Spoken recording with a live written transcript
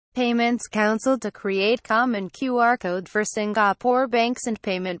Payments Council to create common QR code for Singapore banks and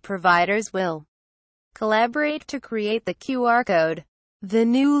payment providers will collaborate to create the QR code. The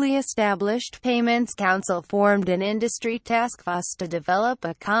newly established Payments Council formed an industry task force to develop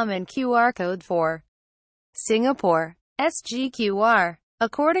a common QR code for Singapore, SGQR.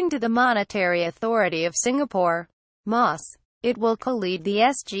 According to the Monetary Authority of Singapore, MOS, it will co-lead the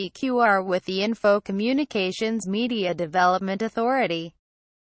SGQR with the Info Communications Media Development Authority,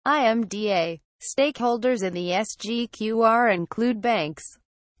 IMDA. Stakeholders in the SGQR include banks,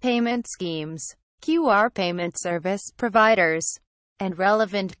 payment schemes, QR payment service providers, and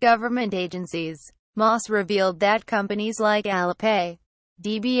relevant government agencies. MOS revealed that companies like Alipay,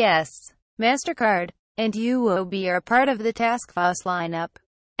 DBS, Mastercard, and UOB are part of the task force lineup.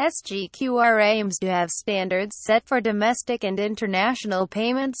 SGQR aims to have standards set for domestic and international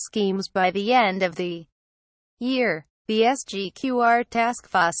payment schemes by the end of the year. The SGQR task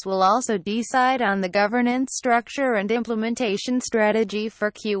force will also decide on the governance structure and implementation strategy for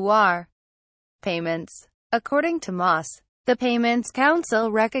QR payments. According to MOS, the Payments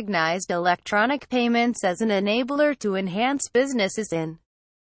Council recognized electronic payments as an enabler to enhance businesses in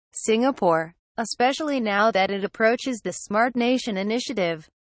Singapore, especially now that it approaches the Smart Nation initiative.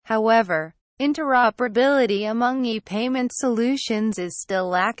 However, interoperability among e-payment solutions is still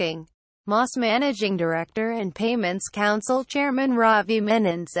lacking. MOS Managing Director and Payments Council Chairman Ravi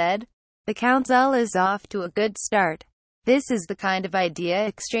Menon said, "The Council is off to a good start. This is the kind of idea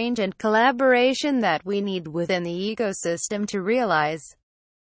exchange and collaboration that we need within the ecosystem to realize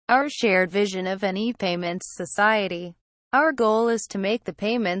our shared vision of an e-payments society. Our goal is to make the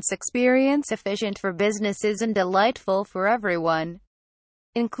payments experience efficient for businesses and delightful for everyone,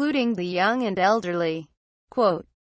 including the young and elderly." Quote,